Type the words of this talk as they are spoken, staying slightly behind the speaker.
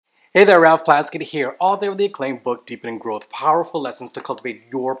Hey there, Ralph Plaskett here, author of the acclaimed book Deepening Growth, Powerful Lessons to Cultivate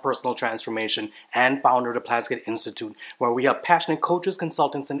Your Personal Transformation, and founder of the Plaskett Institute, where we help passionate coaches,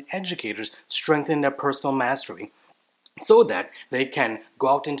 consultants, and educators strengthen their personal mastery so that they can go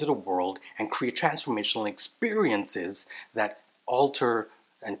out into the world and create transformational experiences that alter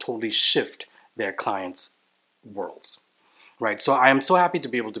and totally shift their clients' worlds. Right, so I am so happy to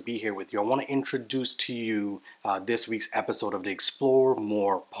be able to be here with you. I want to introduce to you this week's episode of the Explore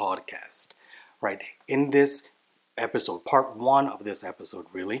More podcast. Right, in this episode, part one of this episode,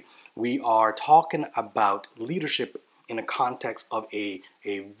 really, we are talking about leadership in the context of a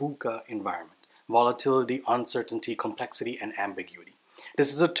VUCA environment: volatility, uncertainty, complexity, and ambiguity.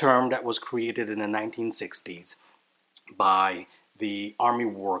 This is a term that was created in the 1960s by the Army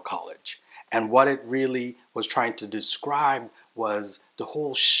War College. And what it really was trying to describe was the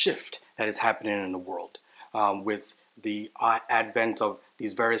whole shift that is happening in the world with the advent of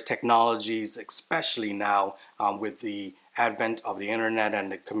these various technologies, especially now with the advent of the internet and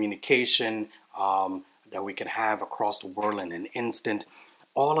the communication that we can have across the world in an instant.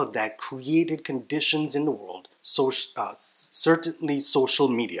 All of that created conditions in the world, certainly social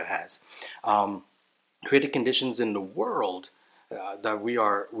media has. Created conditions in the world that we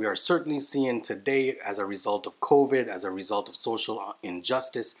are certainly seeing today as a result of COVID, as a result of social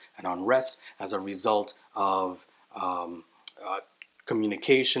injustice and unrest, as a result of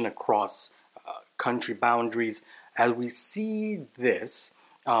communication across country boundaries. As we see this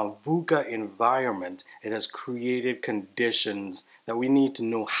VUCA environment, it has created conditions that we need to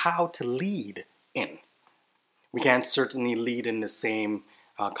know how to lead in. We can't certainly lead in the same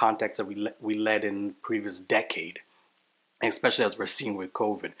context that we led in the previous decade, especially as we're seeing with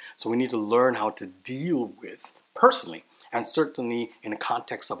COVID. So we need to learn how to deal with personally, and certainly in the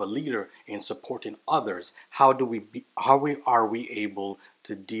context of a leader in supporting others. How are we able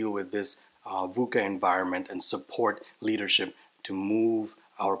to deal with this VUCA environment and support leadership to move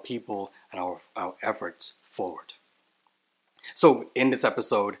our people and our efforts forward? So in this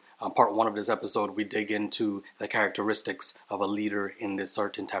episode, part one of this episode, we dig into the characteristics of a leader in this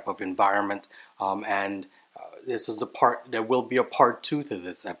certain type of environment. And this is there will be a part two to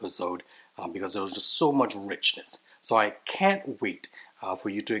this episode because there was just so much richness. So I can't wait for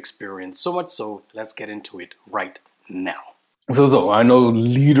you to experience so much. So let's get into it right now. So I know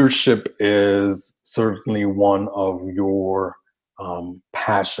leadership is certainly one of your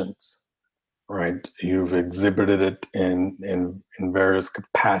passions. Right, you've exhibited it in various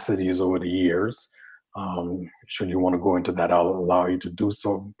capacities over the years. Should you want to go into that, I'll allow you to do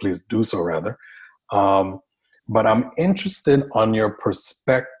so. Please do so, rather. But I'm interested on your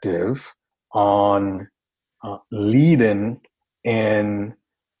perspective on leading in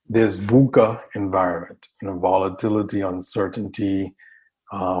this VUCA environment, volatility, uncertainty,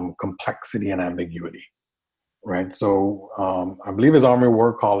 complexity, and ambiguity. Right, so I believe it's Army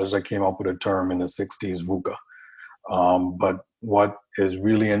War College that came up with a term in the 60s, VUCA. But what is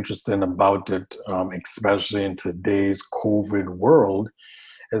really interesting about it, especially in today's COVID world,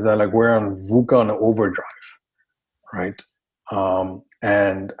 is that we're on VUCA on overdrive, right?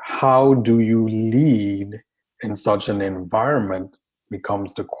 And how do you lead in such an environment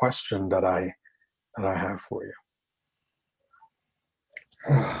becomes the question that I have for you.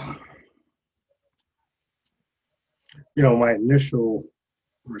 My initial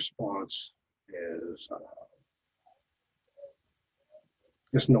response is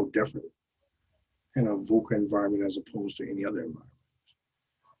it's no different in a VUCA environment as opposed to any other environment.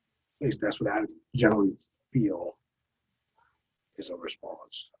 At least that's what I generally feel is a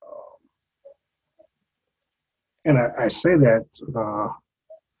response. And I say that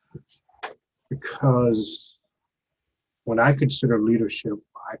because when I consider leadership,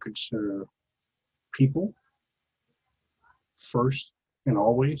 I consider people first and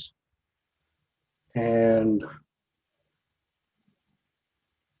always. And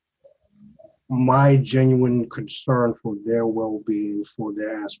my genuine concern for their well-being, for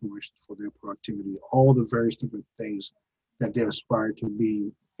their aspirations, for their productivity, all the various different things that they aspire to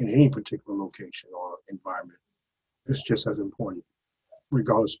be in any particular location or environment is just as important,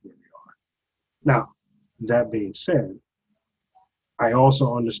 regardless of where they are. Now, that being said, I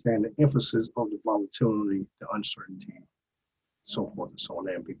also understand the emphasis of the volatility, the uncertainty, so forth and so on,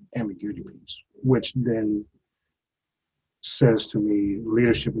 the ambiguity piece, which then says to me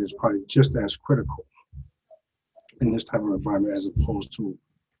leadership is probably just as critical in this type of environment as opposed to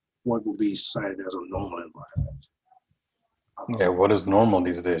what would be cited as a normal environment. Yeah, what is normal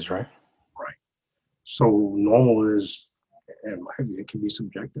these days, right? Right. So normal is, and it can be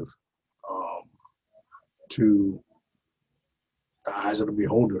subjective to the eyes of the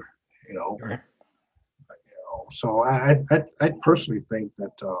beholder. You know, Right. so I personally think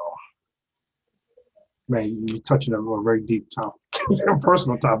that man, you're touching on a very deep topic, a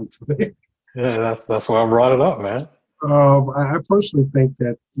personal topic for me. Yeah, that's why I brought it up, man. I personally think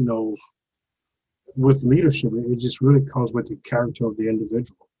that with leadership, it just really comes with the character of the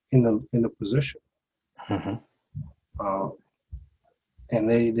individual in the position, Hmm. uh, and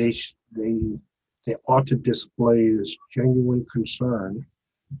they ought to display this genuine concern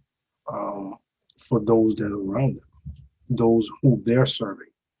um, for those that are around them, those who they're serving,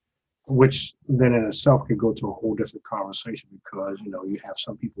 which then in itself could go to a whole different conversation because you have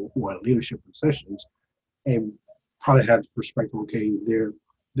some people who are in leadership positions and probably have the perspective, okay,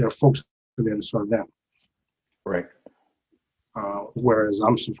 they're folks who are there to serve them, Right. whereas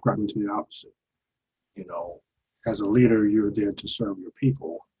I'm subscribing to the opposite. You know, as a leader, you're there to serve your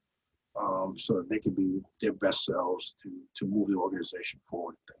people, so that they can be their best selves to move the organization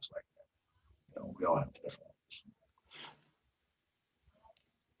forward, things like that. We all have different.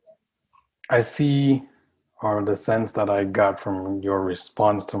 I see, or the sense that I got from your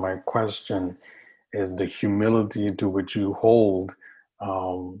response to my question is the humility to which you hold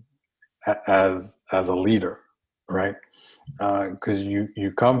um, as a leader, right? Because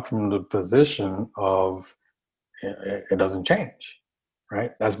you come from the position of it doesn't change,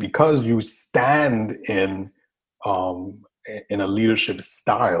 right? That's because you stand um, in a leadership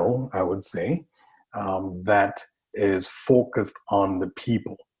style, I would say, that is focused on the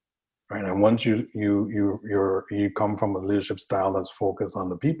people, right? And once you come from a leadership style that's focused on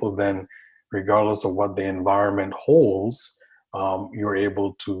the people, then regardless of what the environment holds, you're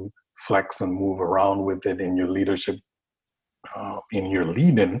able to flex and move around with it in your leadership, in your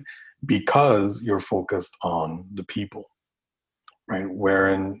leading, because you're focused on the people, right?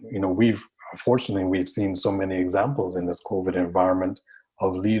 Wherein we've unfortunately we've seen so many examples in this COVID environment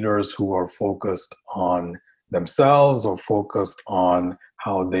of leaders who are focused on themselves or focused on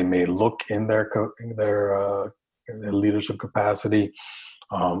how they may look in their leadership capacity,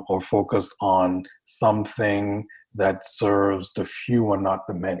 or focused on something that serves the few and not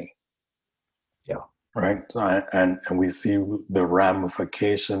the many. Yeah, Right. And we see the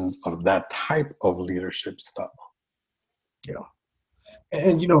ramifications of that type of leadership style. yeah.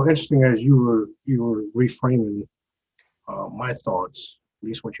 And interesting as you were reframing my thoughts, at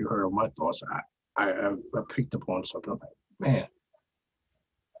least what you heard of my thoughts, I picked up on something. I'm like, man,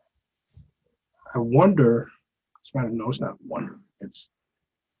 I wonder. It's not, no, it's not wonder. It's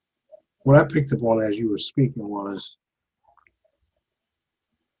what I picked up on as you were speaking was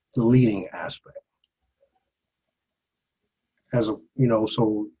the leading aspect. As a,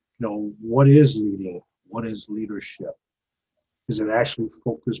 so what is leading? What is leadership? Is it actually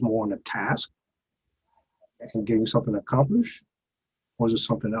focused more on the task and getting something accomplished, or is it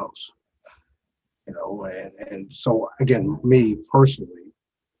something else? And so again, me personally,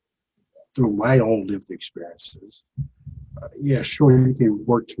 through my own lived experiences, yeah, sure, you can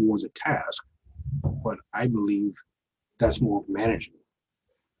work towards a task, but I believe that's more of management.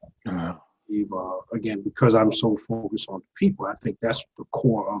 Uh, Again, because I'm so focused on people, I think that's the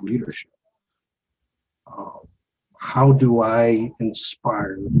core of leadership. Uh, how do I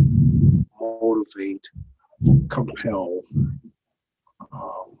inspire, motivate, compel,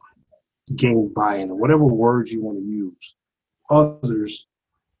 um, gain buy-in, whatever words you want to use, others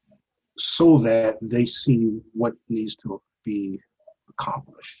so that they see what needs to be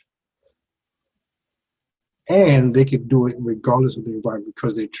accomplished. And they can do it regardless of the environment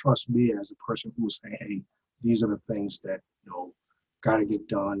because they trust me as a person who will say, hey, these are the things that, got to get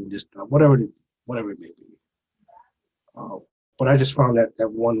done, this, whatever it may be. But I just found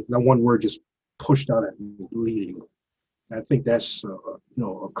that one word just pushed out at me, leading. And I think that's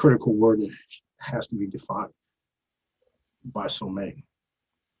a critical word that has to be defined by so many.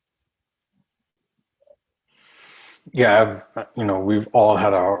 yeah, we've all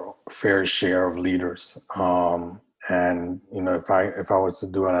had our fair share of leaders, and if I was to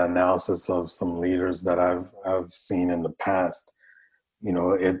do an analysis of some leaders that I've seen in the past,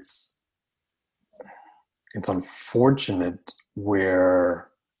 it's unfortunate where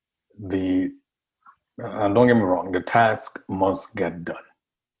the and don't get me wrong, the task must get done.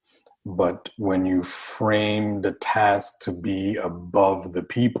 But when you frame the task to be above the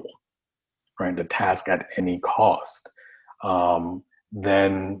people, right, the task at any cost,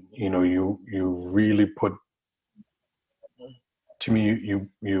 then you really put, to me,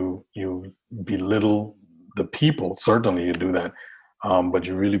 you belittle the people. Certainly, you do that, but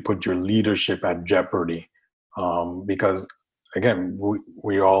you really put your leadership at jeopardy, because again,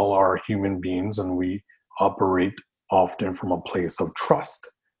 we all are human beings and we operate often from a place of trust.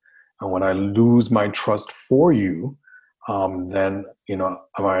 And when I lose my trust for you, then am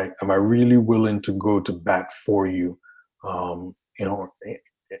I really willing to go to bat for you, um, you know,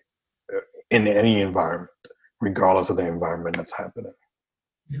 in any environment, regardless of the environment that's happening?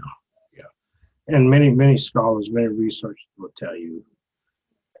 Yeah, yeah. And many scholars, many researchers will tell you,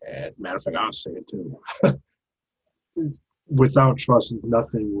 and matter of fact, I'll say it too. Without trust,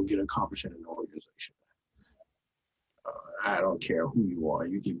 nothing will get accomplished in an organization. I don't care who you are.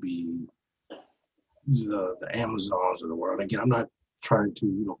 You can be the Amazons of the world. Again, I'm not trying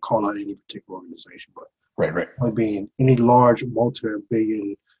to call out any particular organization, but Right. like being any large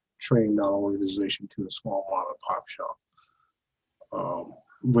multi-billion trillion dollar organization to a small mom and pop shop,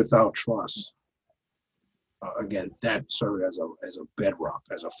 without trust, again, that serves as a bedrock,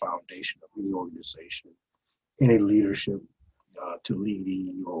 as a foundation of any organization, any leadership to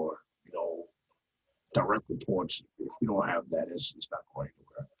leading or direct reports. If you don't have that, it's not going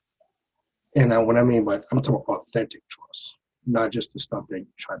anywhere. And what I mean by I'm talking about authentic trust, not just the stuff that you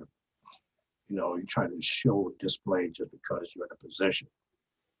try to show or display just because you're in a position.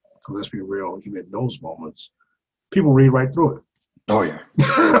 Because let's be real, even in those moments, people read right through it. Oh yeah.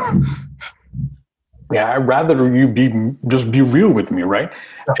 Yeah, I'd rather you just be real with me, right?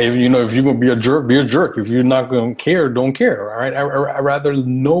 If you're gonna be a jerk, be a jerk. If you're not gonna care, don't care. All right. I rather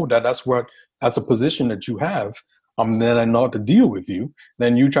know that's a position that you have. Then I know how to deal with you.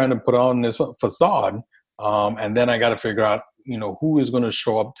 Then you trying to put on this facade, and then I got to figure out who is going to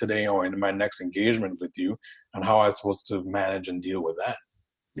show up today or in my next engagement with you, and how I'm supposed to manage and deal with that.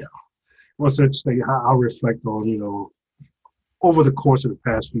 Yeah. Well, it's interesting. I'll reflect on over the course of the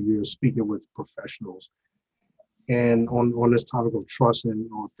past few years, speaking with professionals, and on this topic of trust and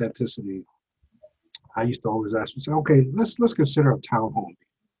authenticity, I used to always ask and say, okay, let's consider a town hall meeting.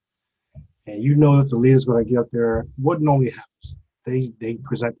 And that the leader's going to get up there. What normally happens? They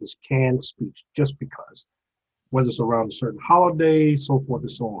present this canned speech just because, whether it's around a certain holiday, so forth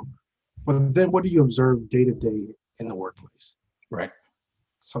and so on. But then what do you observe day to day in the workplace? Right.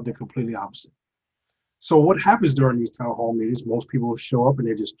 Something completely opposite. So what happens during these town hall meetings? Most people show up and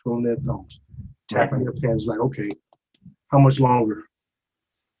they just twiddling their thumbs, tapping their pens like, okay, how much longer?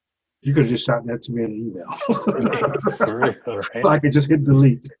 You could have just shot that to me in an email. For real, right? So I could just hit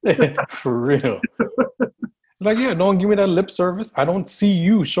delete. For real. It's like, yeah, don't give me that lip service. I don't see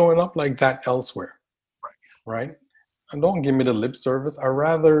you showing up like that elsewhere. Right? And don't give me the lip service. I'd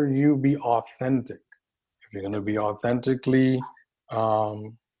rather you be authentic. If you're going to be authentically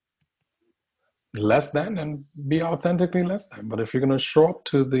less than, then be authentically less than. But if you're going to show up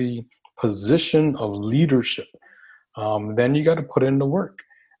to the position of leadership, then you got to put in the work.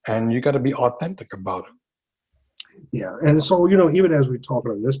 And you got to be authentic about it. Yeah, and so even as we talk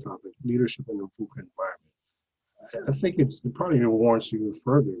on this topic, leadership in the VUCA environment, I think it probably warrants you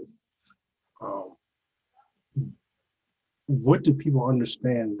further. What do people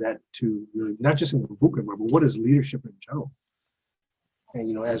understand that to really, not just in the VUCA environment, but what is leadership in general?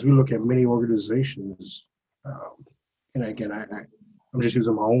 And as we look at many organizations, and again, I'm just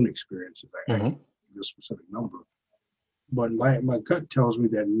using my own experiences. I can't give a specific number. But my gut tells me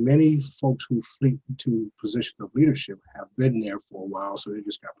that many folks who fleet into positions of leadership have been there for a while, so they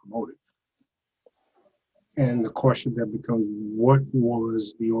just got promoted. And the question then becomes, what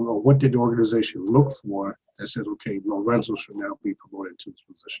did the organization look for that says, okay, Lorenzo should now be promoted to this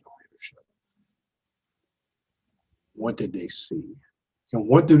position of leadership? What did they see? And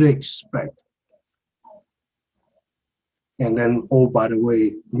what do they expect? And then, oh, by the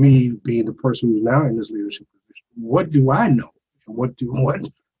way, me being the person who's now in this leadership position, what do I know? And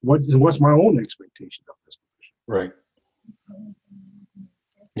what's my own expectation of this position? Right.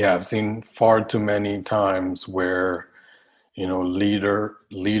 Yeah, I've seen far too many times where,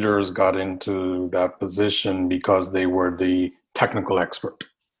 leaders got into that position because they were the technical expert,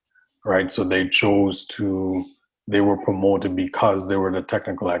 right? So they were promoted because they were the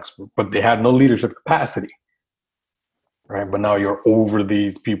technical expert, but they had no leadership capacity. Right. But now you're over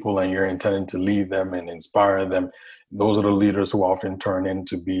these people and you're intending to lead them and inspire them. Those are the leaders who often turn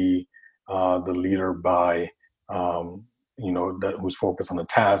into be the leader by, who's focused on the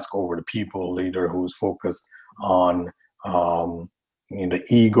task over the people, leader who's focused on the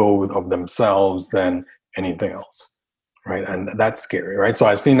ego of themselves than anything else. Right. And that's scary. Right. So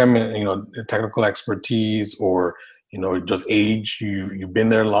I've seen them in, technical expertise or, just age. You've been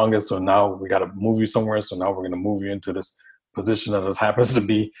there longest, so now we got to move you somewhere. So now we're going to move you into this position that just happens to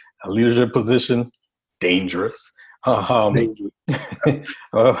be a leadership position. Dangerous. We don't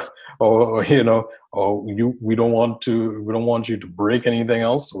want you to break anything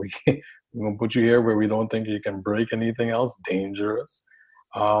else. We're going to put you here where we don't think you can break anything else. Dangerous.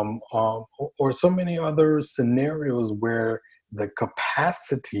 or so many other scenarios where the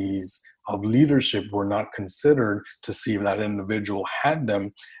capacities of leadership were not considered to see if that individual had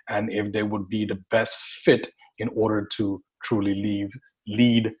them and if they would be the best fit in order to truly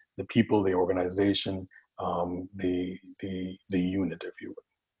lead the people, the organization, the unit, if you would.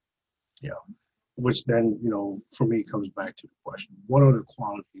 Yeah. Which then, for me comes back to the question, what are the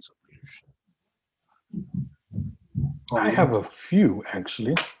qualities of leadership? I have a few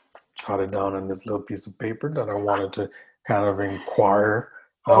actually jotted down on this little piece of paper that I wanted to kind of inquire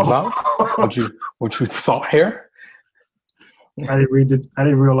about. What you thought here? I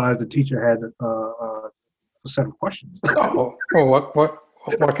didn't realize the teacher had a set of questions. Oh, what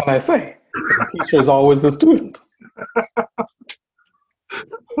can I say? The teacher is always the student.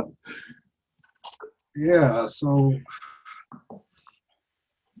 Yeah, so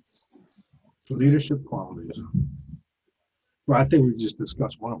leadership qualities. Well, I think we just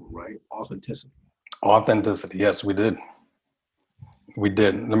discussed one of them, right? Authenticity. Authenticity, yes, we did. We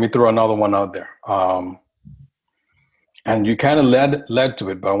did. Let me throw another one out there. And you kind of led to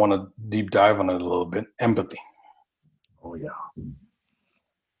it, but I want to deep dive on it a little bit. Empathy. Oh yeah.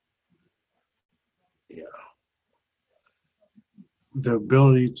 Yeah. The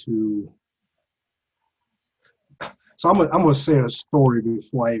ability to. So I'm gonna say a story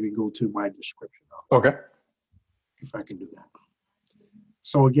before I even go to my description of it. Okay. If I can do that.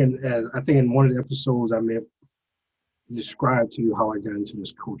 So again, as I think in one of the episodes I may have described to you how I got into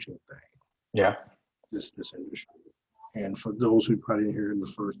this coaching thing. Yeah. This industry. And for those who probably didn't hear in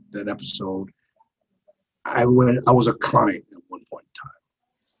that episode, I was a client at one point in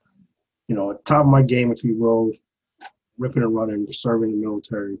time. At the top of my game, if you will, ripping and running, serving in the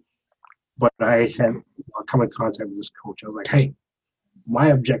military. But I had come in contact with this coach. I was like, hey, my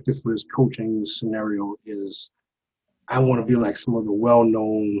objective for this coaching scenario is I want to be like some of the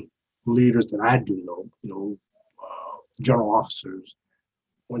well-known leaders that I do know, general officers.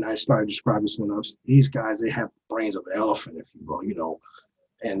 When I started describing someone else, these guys, they have brains of an elephant, if you will,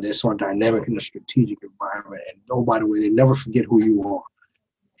 and they're so dynamic in a strategic environment. And oh, by the way, they never forget who you are.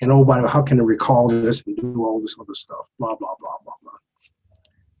 And oh, by the way, how can they recall this and do all this other stuff? Blah, blah, blah, blah, blah.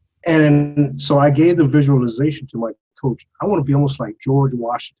 And so I gave the visualization to my coach. I want to be almost like George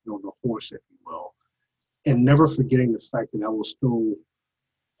Washington on the horse, if you will, and never forgetting the fact that I was still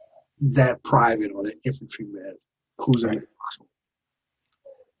that private or that infantryman who's in the foxhole.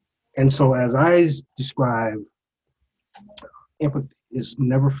 And so as I describe, empathy is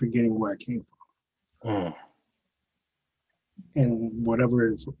never forgetting where I came from. In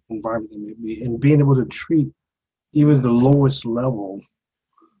whatever environment it may be, and being able to treat even the lowest level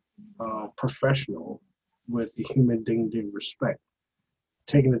professional with the human dignity and respect,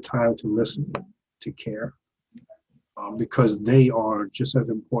 taking the time to listen, to care, because they are just as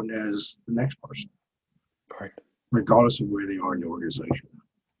important as the next person, right? Regardless of where they are in the organization.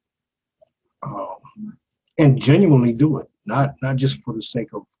 And genuinely do it, not just for the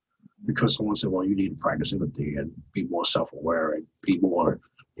sake of, because someone said, well, you need to practice empathy and be more self-aware and be more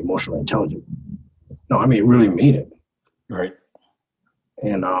emotionally intelligent. No, I mean, really mean it. Right.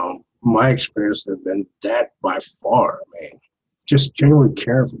 And my experience has been that by far, just genuinely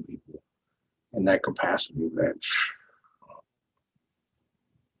caring for people in that capacity that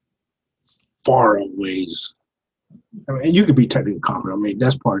far outweighs. You could be technically competent.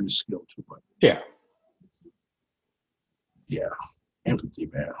 That's part of the skill too, but yeah, empathy,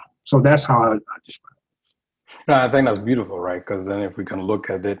 man. So that's how I describe it. No, I think that's beautiful, right? Because then if we can look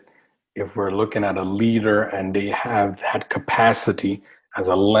at it, if we're looking at a leader and they have that capacity as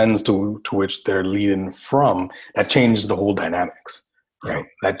a lens to which they're leading from, that changes the whole dynamics, right?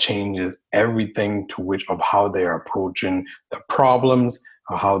 That changes everything to which of how they're approaching the problems,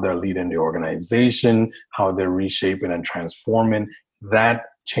 of how they're leading the organization, how they're reshaping and transforming. That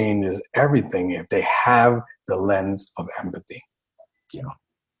changes everything if they have the lens of empathy.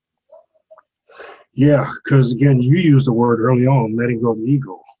 Yeah, because again, you used the word early on, letting go of the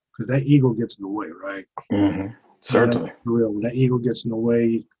ego, because that ego gets in the way, right? Mm-hmm. Certainly. Real. When that ego gets in the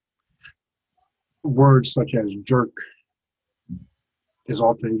way, words such as jerk is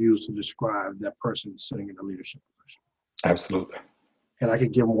often used to describe that person sitting in a leadership position. Absolutely. And I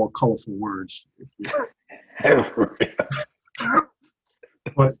could give more colorful words.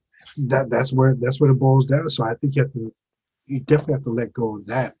 But that's where it boils down. So I think you definitely have to let go of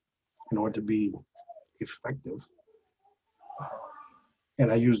that in order to be effective.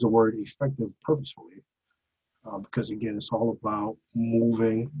 And I use the word effective purposefully because again, it's all about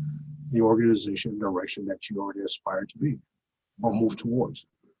moving the organization in the direction that you already aspire to be or move towards.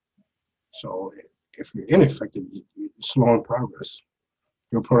 So if you're ineffective, you're slow in progress.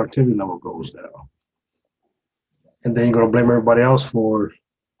 your productivity level goes down. And then you're going to blame everybody else for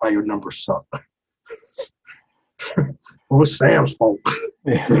why your numbers suck. Well, it's Sam's fault.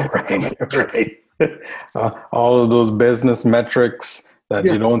 Yeah, right. All of those business metrics that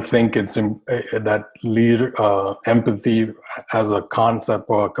you don't think that leader empathy as a concept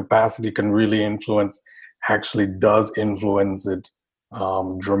or a capacity can really influence, actually does influence it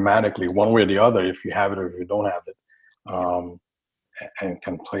dramatically, one way or the other, if you have it or if you don't have it, and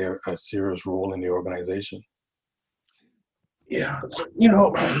can play a serious role in the organization. Yeah,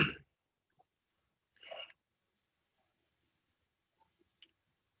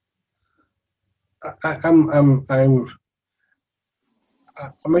 I'm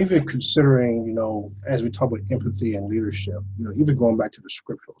even considering, as we talk about empathy and leadership, even going back to the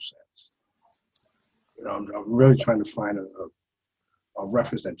scriptural sense. I'm really trying to find a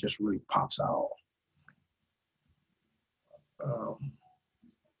reference that just really pops out.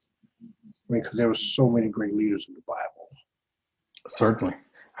 Because there were so many great leaders in the Bible. Certainly.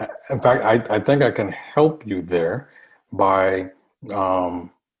 In fact, I think I can help you there by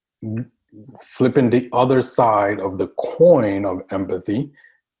flipping the other side of the coin of empathy,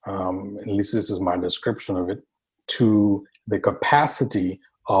 at least this is my description of it, to the capacity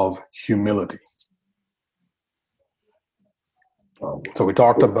of humility. So we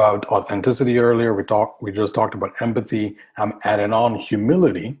talked about authenticity earlier. We just talked about empathy. I'm adding on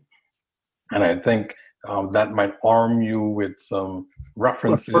humility, and I think that might arm you with some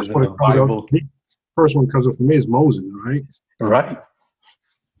references in the Bible. First one comes up for me is Moses, right? Right.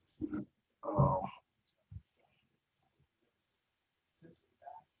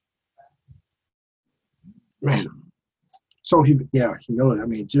 Man. So humility. I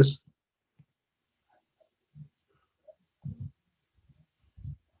mean, just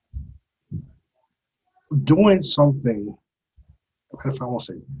doing something. If I want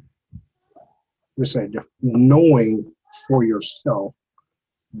to say, let's say, knowing for yourself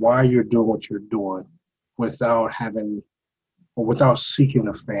why you're doing what you're doing, without seeking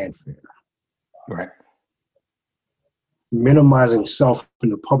a fanfare. Right. Minimizing self in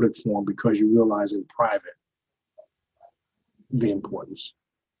the public forum because you realize in private the importance.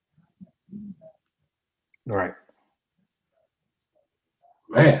 Right.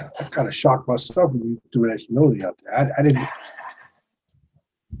 Man, I kind of shocked myself when you threw that humility out there. I didn't.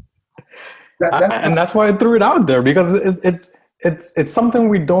 And that's why I threw it out there, because it's something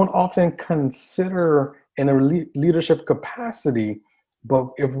we don't often consider in a leadership capacity. But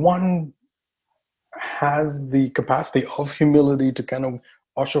if one has the capacity of humility to kind of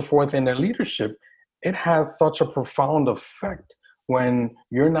usher forth in their leadership, it has such a profound effect when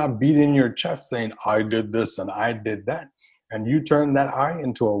you're not beating your chest saying, I did this and I did that. And you turn that I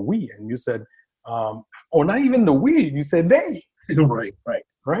into a we, and you said, or not even the we, you said they.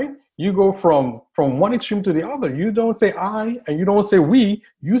 Right? You go from one extreme to the other. You don't say I and you don't say we,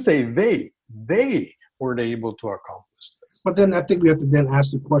 you say they. They were able to accomplish this. But then I think we have to then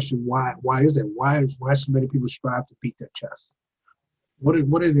ask the question, why is that? Why so many people strive to beat their chest? What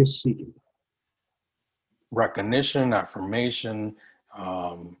are they seeking? Recognition, affirmation,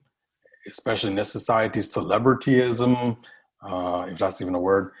 especially in this society, celebrityism, if that's even a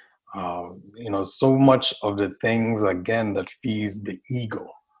word. So much of the things, again, that feeds the ego,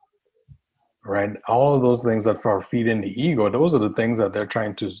 right? All of those things that are feeding the ego, those are the things that they're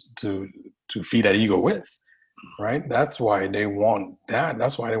trying to feed that ego with, right? That's why they want that.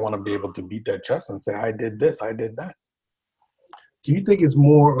 That's why they want to be able to beat their chest and say, I did this, I did that. Do you think it's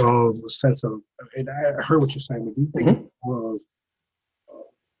more of a sense of, and I heard what you're saying, but do you think it's more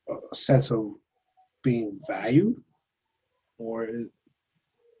of a sense of being valued? Or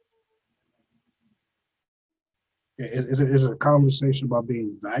is it a conversation about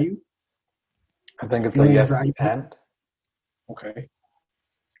being valued? I think it's a yes and. Okay.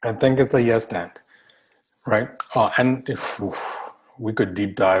 I think it's a yes and, right? And we could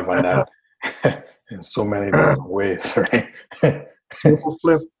deep dive on that in so many different ways, right?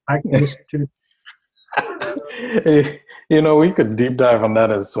 Flip, I can listen to it. We could deep dive on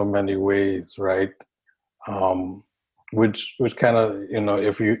that in so many ways, right? Which kind of,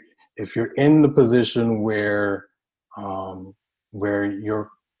 if you're in the position where you're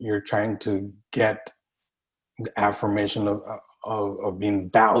trying to get the affirmation of being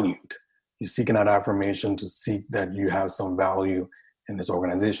valued, you're seeking that affirmation to seek that you have some value in this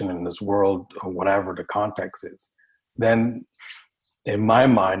organization, in this world, or whatever the context is, then in my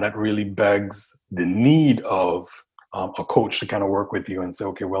mind, that really begs the need of a coach to kind of work with you and say,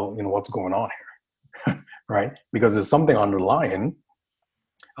 okay, well, what's going on here, right? Because there's something underlying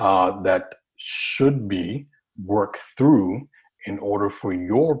that should be worked through in order for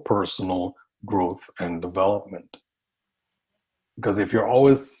your personal growth and development. Because if you're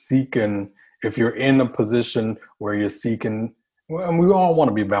always seeking, if you're in a position where you're seeking, well, and we all want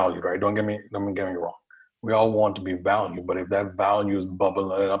to be valued, right? Don't get me wrong. We all want to be valued, but if that value is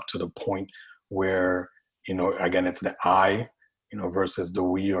bubbling up to the point where, again, it's the I, versus the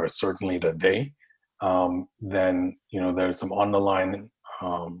we, or certainly the they, then, there's some underlying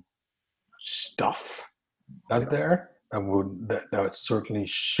stuff that's there that certainly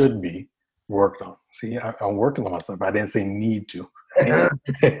should be worked on. See, I'm working on myself. I didn't say need to.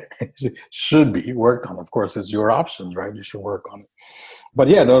 Should be worked on. Of course, it's your options, right? You should work on it. But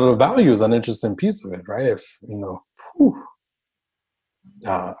yeah, the value is an interesting piece of it, right? If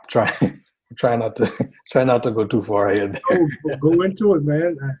try not to go too far ahead there. Go into it,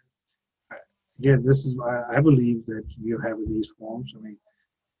 man. Again, I believe that you're having these forms. I mean,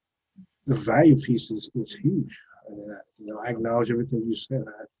 the value piece is huge. I acknowledge everything you said.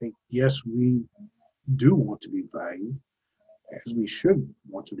 I think, yes, we do want to be valued, as we should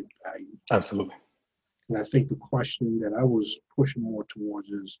want to be valued. Absolutely. And I think the question that I was pushing more towards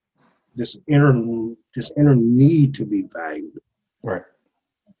is this inner need to be valued. Right.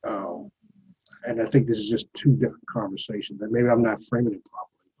 And I think this is just two different conversations. And maybe I'm not framing it properly.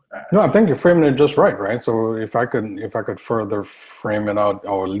 No, I think you're framing it just right? So if I could further frame it out,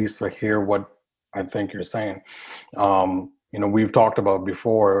 or at least hear what I think you're saying, we've talked about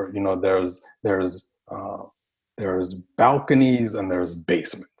before. There's balconies and there's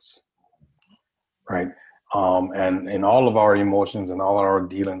basements, right? And in all of our emotions and all our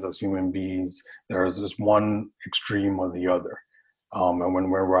dealings as human beings, there's this one extreme or the other. And when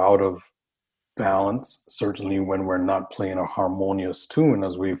we're out of balance, certainly when we're not playing a harmonious tune,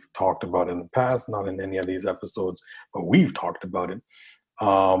 as we've talked about in the past, not in any of these episodes, but we've talked about it.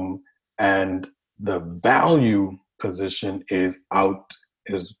 And the value position is at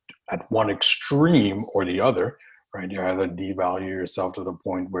one extreme or the other, right? You either devalue yourself to the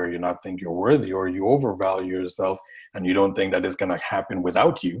point where you not think you're worthy, or you overvalue yourself and you don't think that it's going to happen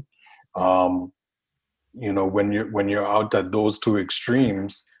without you. When you're out at those two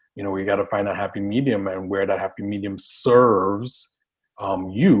extremes, we got to find a happy medium, and where that happy medium serves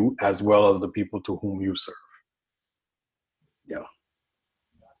you as well as the people to whom you serve. Yeah.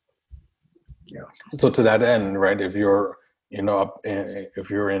 So to that end, right, if you're if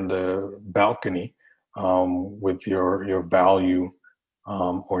you're in the balcony with your value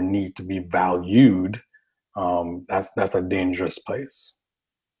or need to be valued, that's a dangerous place.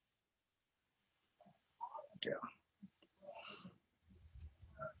 Yeah.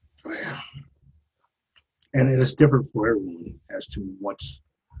 And it's different for everyone as to what's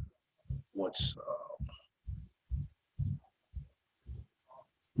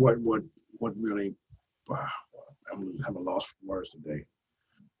what really. I'm having a loss for words today.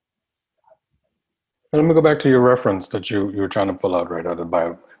 And let me go back to your reference that you were trying to pull out right out of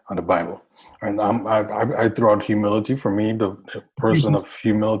the Bible. And I throw out humility. For me, the person of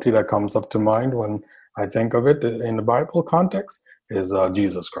humility that comes up to mind when I think of it in the Bible context is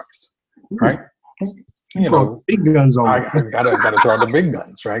Jesus Christ, right? Big guns on. I gotta throw out the big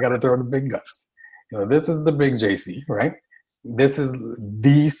guns, right? I gotta throw out the big guns. This is the big JC, right? This is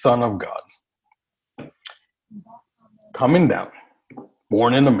the Son of God coming down,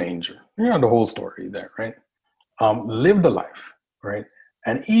 born in a manger. The whole story there, right? Lived a life, right?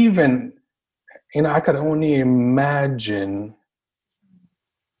 And even, I could only imagine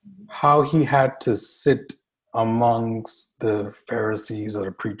how he had to sit amongst the Pharisees or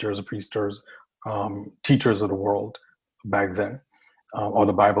the preachers or priesters, teachers of the world back then, or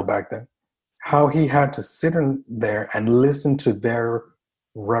the Bible back then, how he had to sit in there and listen to their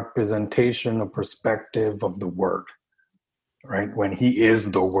representation or perspective of the word, right? When he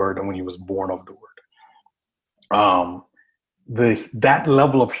is the word and when he was born of the word. That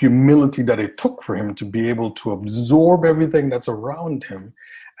level of humility that it took for him to be able to absorb everything that's around him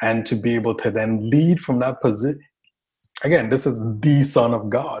and to be able to then lead from that position. Again, this is the Son of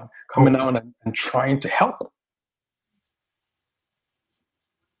God coming out and trying to help.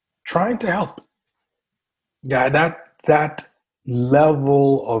 Yeah, that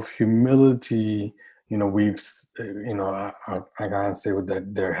level of humility, I can't say that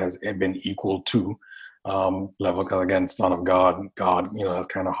there has been equal to level, because again, Son of God, that's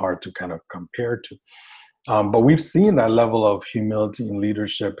kind of hard to kind of compare to. But we've seen that level of humility in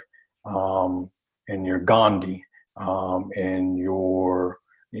leadership in your Gandhi, in your,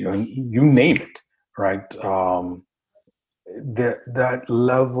 you name it, right? That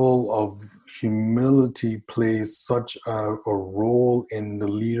level of humility plays such a role in the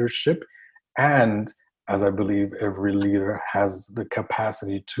leadership and as I believe every leader has the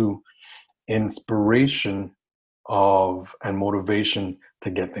capacity to inspiration of and motivation to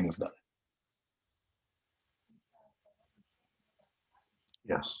get things done.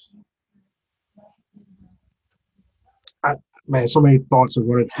 Yes. Man, so many thoughts are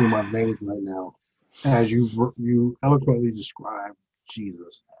running through my veins right now as you eloquently describe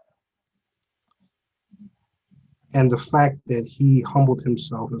Jesus and the fact that he humbled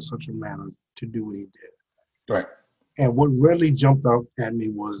himself in such a manner to do what he did. Right. And what really jumped out at me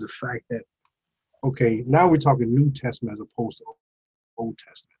was the fact that, okay, now we're talking New Testament as opposed to Old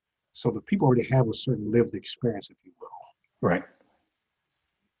Testament. So the people already have a certain lived experience, if you will. Right.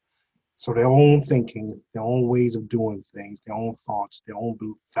 So their own thinking, their own ways of doing things, their own thoughts, their own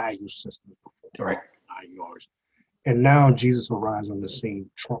value systems before Right. yours. And now Jesus arrives on the scene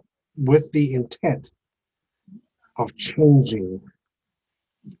with the intent of changing,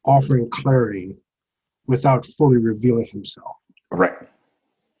 offering clarity without fully revealing himself. Right.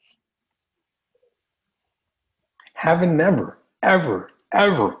 Having never, ever,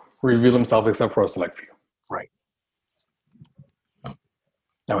 ever revealed himself except for a select few. Right.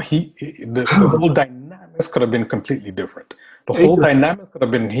 Now the whole dynamics could have been completely different. The whole dynamics could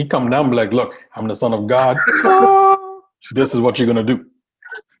have been he come down and be like, look, I'm the son of God. This is what you're gonna do.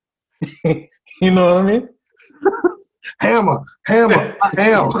 You know what I mean? Hammer,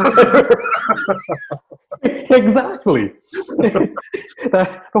 hell. Exactly.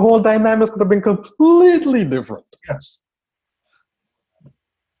 The whole dynamics could have been completely different. Yes.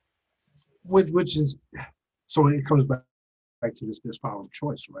 Which is, so it comes back to this power of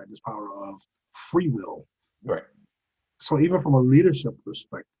choice, right? This power of free will. Right. So even from a leadership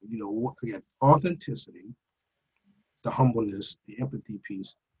perspective, again, authenticity, the humbleness, the empathy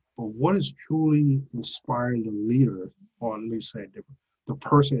piece, but what is truly inspiring the leader, or let me say it different, the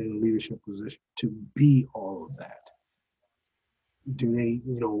person in a leadership position to be all of that? Do they,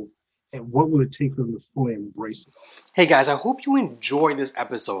 and what will it take for them to fully embrace it? Hey guys, I hope you enjoyed this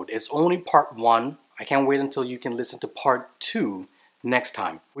episode. It's only part 1. I can't wait until you can listen to part 2 next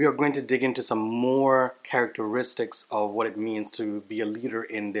time. We are going to dig into some more characteristics of what it means to be a leader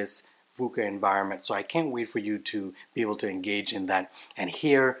in this VUCA environment. So I can't wait for you to be able to engage in that and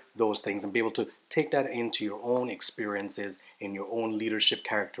hear those things and be able to take that into your own experiences, in your own leadership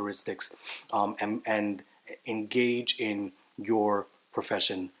characteristics, and engage in your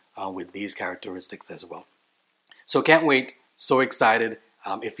profession with these characteristics as well. So can't wait. So excited.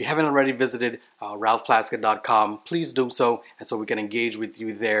 If you haven't already visited ralphplaska.com, please do so, and so we can engage with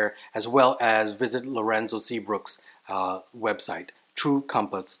you there, as well as visit Lorenzo Seabrook's website,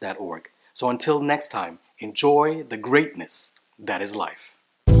 truecompass.org. So until next time, enjoy the greatness that is life.